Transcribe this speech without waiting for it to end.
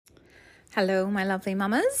Hello, my lovely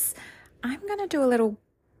mamas. I'm going to do a little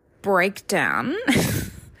breakdown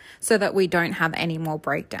so that we don't have any more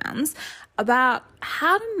breakdowns about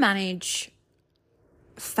how to manage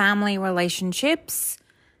family relationships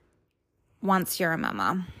once you're a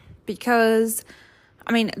mama. Because,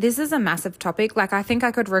 this is a massive topic. I think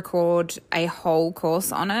I could record a whole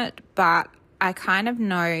course on it, but I kind of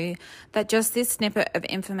know that just this snippet of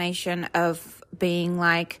information of being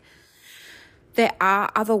there are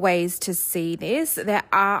other ways to see this. There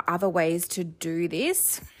are other ways to do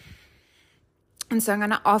this. And so I'm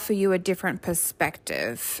going to offer you a different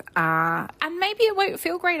perspective. And maybe it won't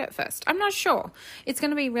feel great at first. I'm not sure. It's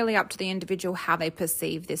going to be really up to the individual how they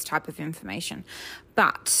perceive this type of information.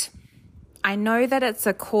 But I know that it's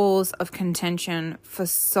a cause of contention for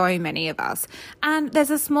so many of us. And there's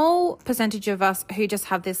a small percentage of us who just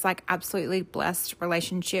have this absolutely blessed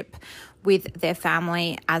relationship with their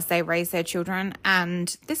family as they raise their children.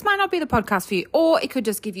 And this might not be the podcast for you, or it could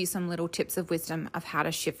just give you some little tips of wisdom of how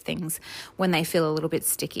to shift things when they feel a little bit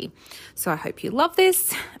sticky. So I hope you love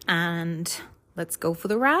this, and let's go for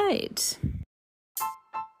the ride.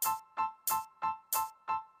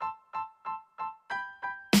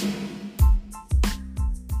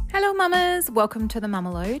 Hello mamas, welcome to the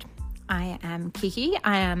Mama Load. I am Kiki.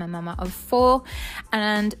 I am a mama of 4,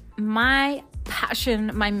 and my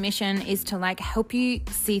passion, my mission is to help you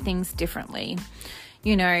see things differently.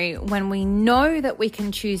 You know, when we know that we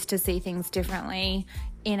can choose to see things differently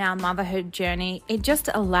in our motherhood journey, it just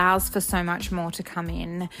allows for so much more to come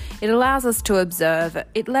in. It allows us to observe.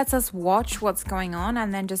 It lets us watch what's going on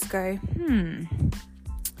and then just go,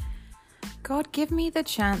 God, give me the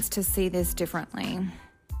chance to see this differently.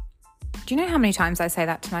 Do you know how many times I say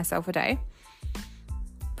that to myself a day?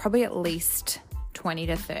 Probably at least 20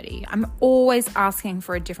 to 30. I'm always asking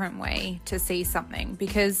for a different way to see something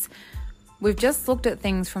because we've just looked at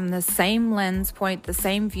things from the same lens point, the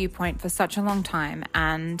same viewpoint for such a long time,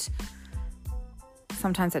 and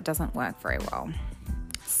sometimes it doesn't work very well.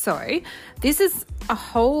 So this is a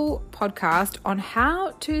whole podcast on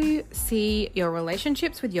how to see your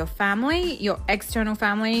relationships with your family, your external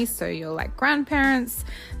family, so your grandparents,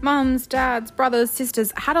 mums, dads, brothers,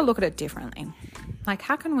 sisters, how to look at it differently.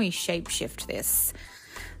 How can we shape shift this?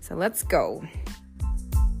 So let's go.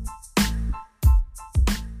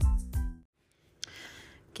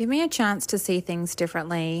 Give me a chance to see things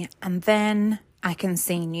differently, and then I can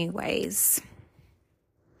see new ways.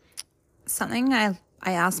 Something I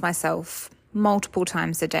ask myself multiple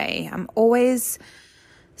times a day. I'm always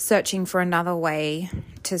searching for another way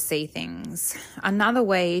to see things, another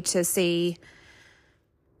way to see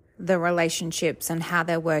the relationships and how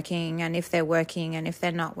they're working, and if they're working and if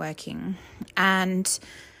they're not working. And,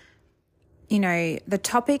 you know, the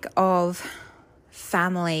topic of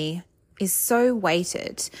family is so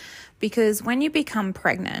weighted because when you become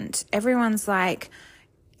pregnant, everyone's like,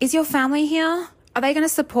 is your family here? Are they going to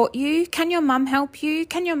support you? Can your mum help you?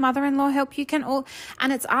 Can your mother-in-law help you?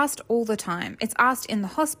 And it's asked all the time. It's asked in the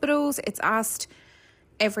hospitals. It's asked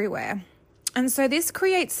everywhere. And so this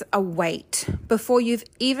creates a weight before you've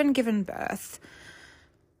even given birth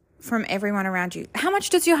from everyone around you. How much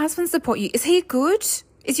does your husband support you? Is he good?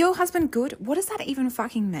 Is your husband good? What does that even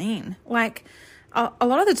fucking mean? A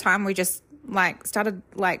lot of the time we just started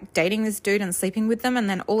dating this dude and sleeping with them, and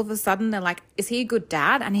then all of a sudden they're like, is he a good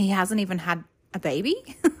dad? And he hasn't even had a baby?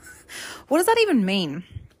 What does that even mean?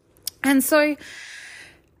 And so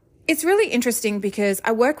it's really interesting because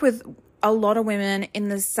I work with a lot of women in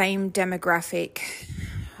the same demographic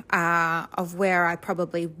of where I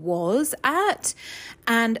probably was at,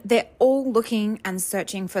 and they're all looking and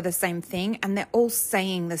searching for the same thing, and they're all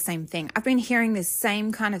saying the same thing. I've been hearing this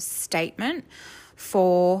same kind of statement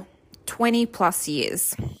for 20 plus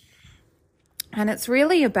years, and it's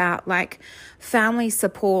really about family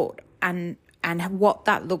support and what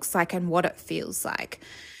that looks like and what it feels like.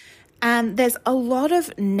 And there's a lot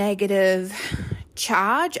of negative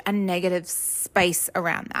charge and negative space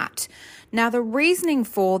around that. Now, the reasoning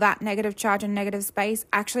for that negative charge and negative space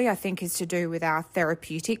actually, I think, is to do with our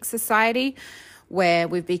therapeutic society, where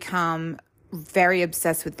we've become very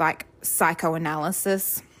obsessed with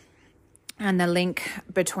psychoanalysis and the link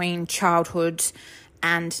between childhood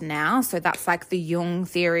and now. So that's the Jung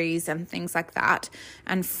theories and things like that,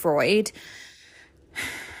 and Freud.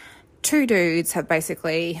 Two dudes have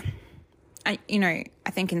basically, I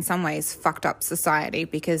think in some ways fucked up society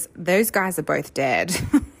because those guys are both dead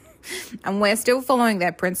and we're still following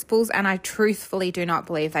their principles, and I truthfully do not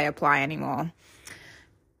believe they apply anymore.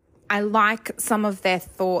 I like some of their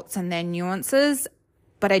thoughts and their nuances,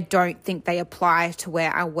 but I don't think they apply to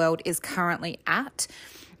where our world is currently at.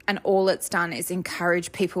 And all it's done is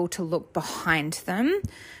encourage people to look behind them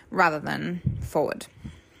rather than forward.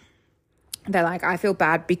 They're like, I feel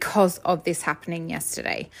bad because of this happening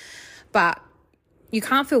yesterday. But you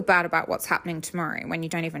can't feel bad about what's happening tomorrow when you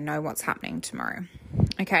don't even know what's happening tomorrow.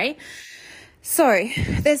 Okay? So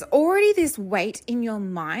there's already this weight in your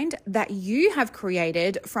mind that you have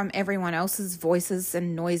created from everyone else's voices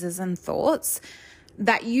and noises and thoughts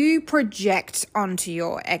that you project onto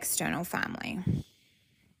your external family.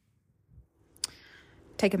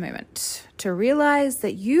 Take a moment to realize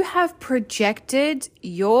that you have projected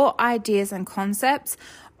your ideas and concepts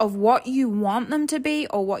of what you want them to be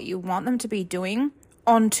or what you want them to be doing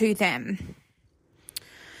onto them.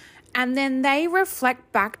 And then they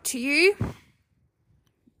reflect back to you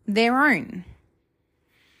their own.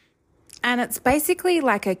 And it's basically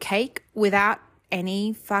like a cake without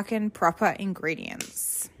any fucking proper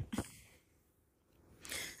ingredients.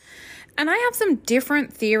 And I have some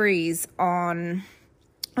different theories on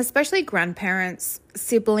especially grandparents,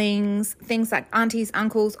 siblings, things like aunties,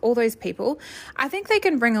 uncles, all those people. I think they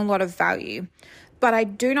can bring a lot of value, but I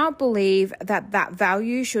do not believe that that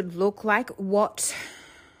value should look like what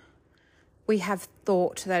we have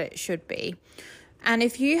thought that it should be. And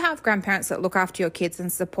if you have grandparents that look after your kids and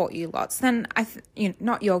support you lots, then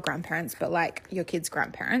not your grandparents, but like your kids'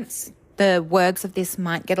 grandparents, the words of this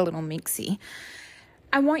might get a little mixy.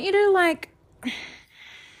 I want you to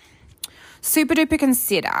super duper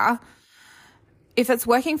consider if it's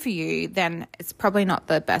working for you, then it's probably not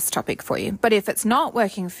the best topic for you. But if it's not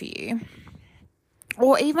working for you,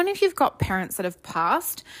 or even if you've got parents that have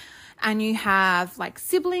passed and you have like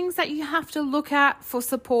siblings that you have to look at for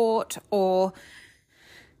support or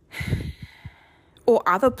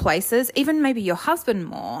other places, even maybe your husband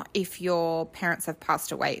more if your parents have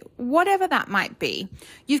passed away, whatever that might be,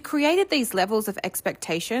 you've created these levels of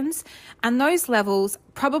expectations, and those levels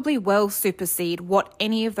probably well supersede what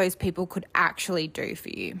any of those people could actually do for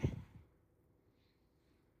you.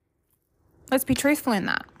 Let's be truthful in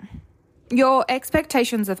that. Your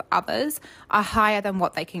expectations of others are higher than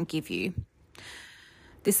what they can give you.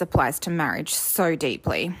 This applies to marriage so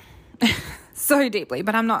deeply. So deeply,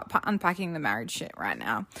 but I'm not unpacking the marriage shit right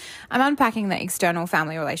now. I'm unpacking the external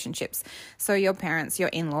family relationships. So your parents, your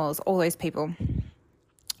in-laws, all those people.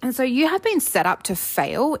 And so you have been set up to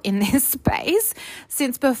fail in this space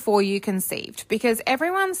since before you conceived, because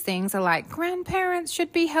everyone's things are like grandparents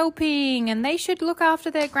should be helping and they should look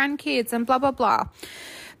after their grandkids and blah, blah, blah.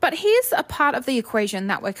 But here's a part of the equation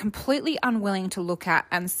that we're completely unwilling to look at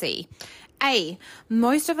and see. A,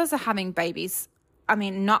 most of us are having babies. I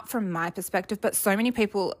mean, not from my perspective, but so many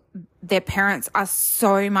people, their parents are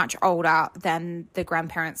so much older than the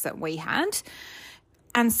grandparents that we had,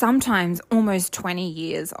 and sometimes almost 20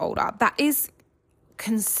 years older. That is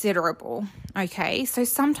considerable, okay? So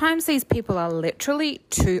sometimes these people are literally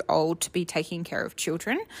too old to be taking care of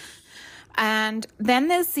children. And then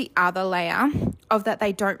there's the other layer of that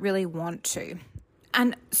they don't really want to.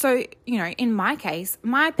 And so, in my case,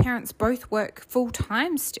 my parents both work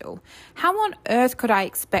full-time still. How on earth could I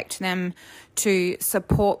expect them to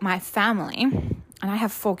support my family? And I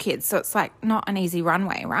have 4 kids, so it's like not an easy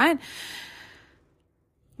runway, right?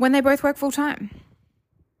 When they both work full-time.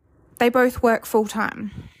 They both work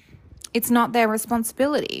full-time. It's not their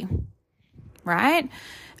responsibility, right?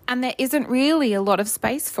 And there isn't really a lot of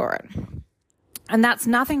space for it. And that's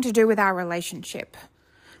nothing to do with our relationship.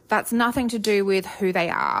 That's nothing to do with who they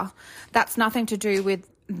are. That's nothing to do with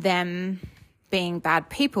them being bad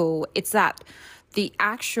people. It's that the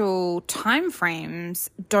actual time frames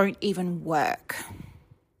don't even work.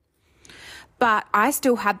 But I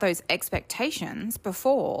still had those expectations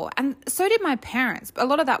before, and so did my parents. A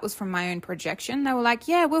lot of that was from my own projection. They were like,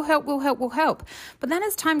 yeah, we'll help, we'll help, we'll help. But then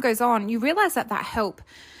as time goes on, you realize that help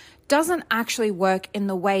doesn't actually work in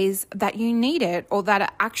the ways that you need it or that it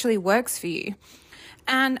actually works for you.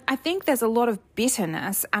 And I think there's a lot of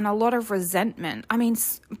bitterness and a lot of resentment. I mean,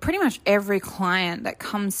 pretty much every client that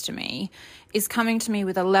comes to me is coming to me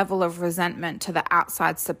with a level of resentment to the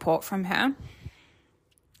outside support from her.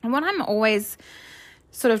 And what I'm always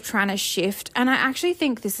sort of trying to shift, and I actually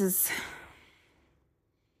think this is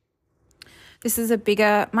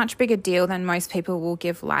a much bigger deal than most people will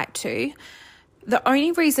give light to. The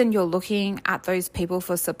only reason you're looking at those people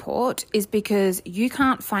for support is because you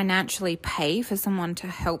can't financially pay for someone to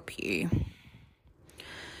help you.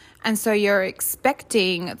 And so you're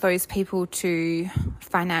expecting those people to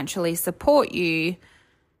financially support you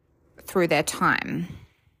through their time.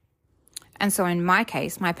 And so in my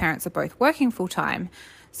case, my parents are both working full time.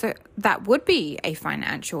 So that would be a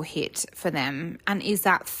financial hit for them. And is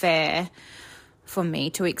that fair for me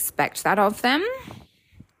to expect that of them?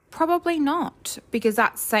 Probably not, because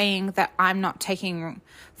that's saying that I'm not taking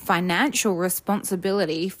financial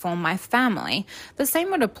responsibility for my family. The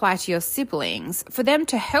same would apply to your siblings. For them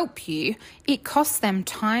to help you, it costs them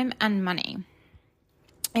time and money.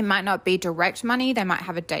 It might not be direct money. They might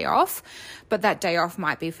have a day off, but that day off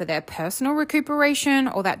might be for their personal recuperation,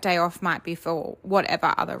 or that day off might be for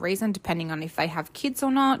whatever other reason, depending on if they have kids or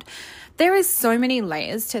not. There is so many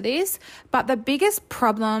layers to this, but the biggest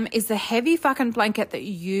problem is the heavy fucking blanket that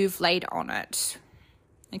you've laid on it.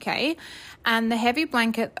 Okay? And the heavy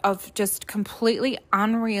blanket of just completely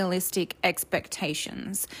unrealistic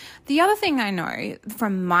expectations. The other thing I know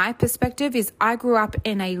from my perspective is I grew up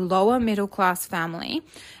in a lower middle class family,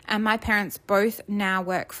 and my parents both now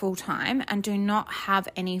work full time and do not have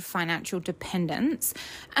any financial dependence.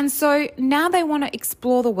 And so now they want to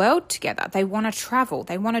explore the world together. They want to travel.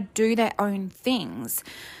 They want to do their own things,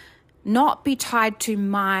 not be tied to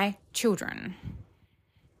my children.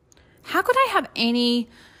 How could I have any,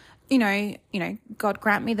 God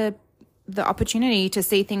grant me the opportunity to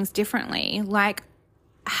see things differently? Like,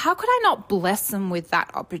 how could I not bless them with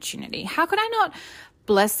that opportunity? How could I not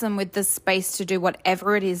bless them with the space to do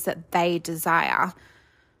whatever it is that they desire?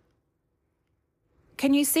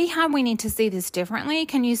 Can you see how we need to see this differently?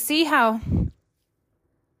 Can you see how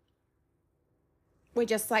we're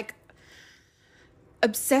just like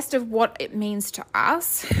obsessed of what it means to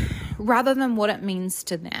us rather than what it means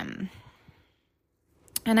to them?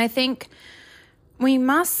 And I think we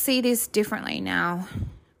must see this differently now.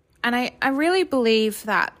 And I really believe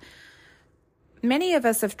that many of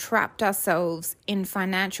us have trapped ourselves in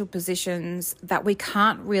financial positions that we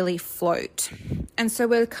can't really float. And so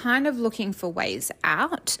we're kind of looking for ways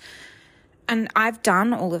out. And I've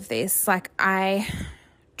done all of this. Like, I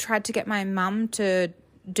tried to get my mum to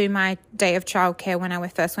do my day of childcare when I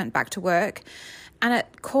first went back to work. And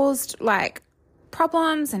it caused like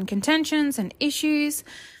problems and contentions and issues.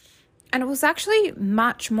 And it was actually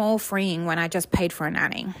much more freeing when I just paid for a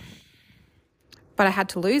nanny. But I had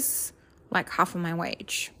to lose like half of my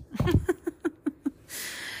wage.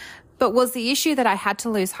 But was the issue that I had to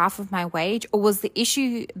lose half of my wage, or was the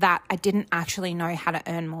issue that I didn't actually know how to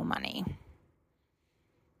earn more money?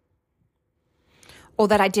 Or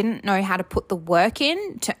that I didn't know how to put the work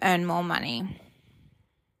in to earn more money?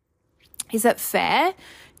 Is it fair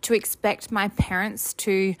to expect my parents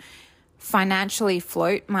to financially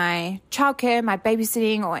float my childcare, my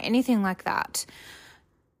babysitting, or anything like that?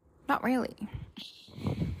 Not really.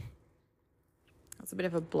 That's a bit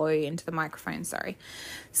of a blow into the microphone, sorry.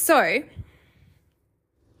 So,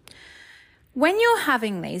 when you're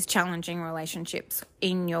having these challenging relationships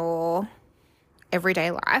in your everyday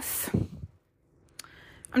life,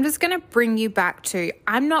 I'm just going to bring you back to,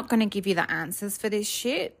 I'm not going to give you the answers for this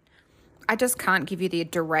shit. I just can't give you the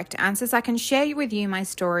direct answers. I can share with you my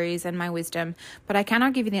stories and my wisdom, but I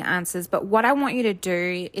cannot give you the answers. But what I want you to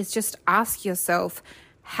do is just ask yourself,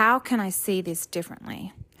 how can I see this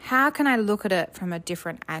differently? How can I look at it from a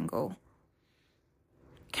different angle?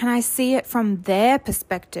 Can I see it from their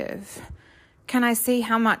perspective? Can I see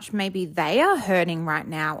how much maybe they are hurting right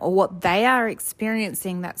now, or what they are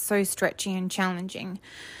experiencing that's so stretchy and challenging?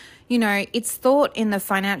 You know, it's thought in the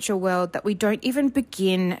financial world that we don't even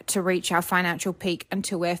begin to reach our financial peak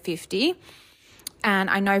until we're 50. And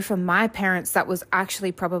I know from my parents that was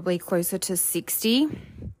actually probably closer to 60.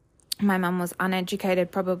 My mum was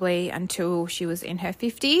uneducated probably until she was in her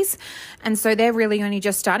 50s. And so they're really only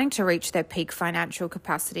just starting to reach their peak financial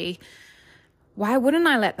capacity. Why wouldn't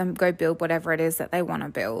I let them go build whatever it is that they want to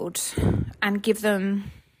build and give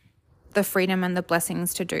them the freedom and the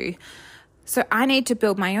blessings to do? So I need to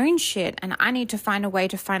build my own shit, and I need to find a way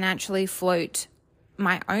to financially float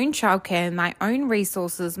my own childcare, my own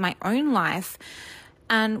resources, my own life.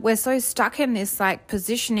 And we're so stuck in this like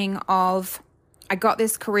positioning of, I got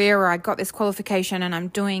this career or I got this qualification and I'm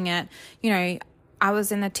doing it. You know, I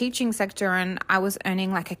was in the teaching sector and I was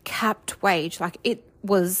earning like a capped wage. Like, it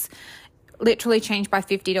was literally changed by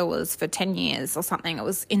 $50 for 10 years or something. It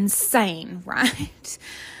was insane, right?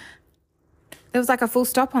 There was like a full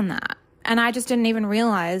stop on that. And I just didn't even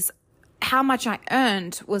realize how much I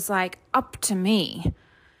earned was like up to me.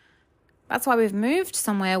 That's why we've moved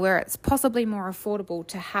somewhere where it's possibly more affordable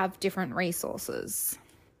to have different resources.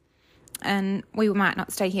 And we might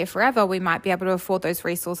not stay here forever. We might be able to afford those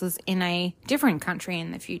resources in a different country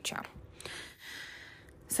in the future.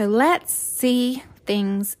 So let's see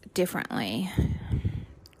things differently.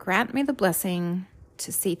 Grant me the blessing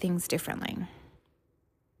to see things differently.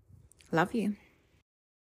 Love you.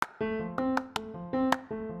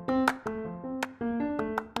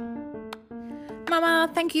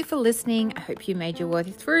 Mama, thank you for listening. I hope you made your way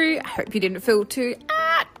through. I hope you didn't feel too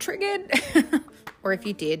triggered. Or if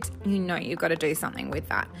you did, you know you've got to do something with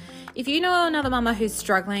that. If you know another mama who's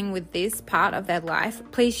struggling with this part of their life,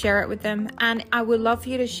 please share it with them. And I would love for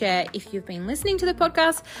you to share, if you've been listening to the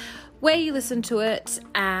podcast, where you listen to it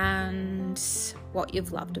and what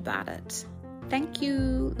you've loved about it. Thank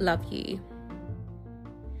you. Love you.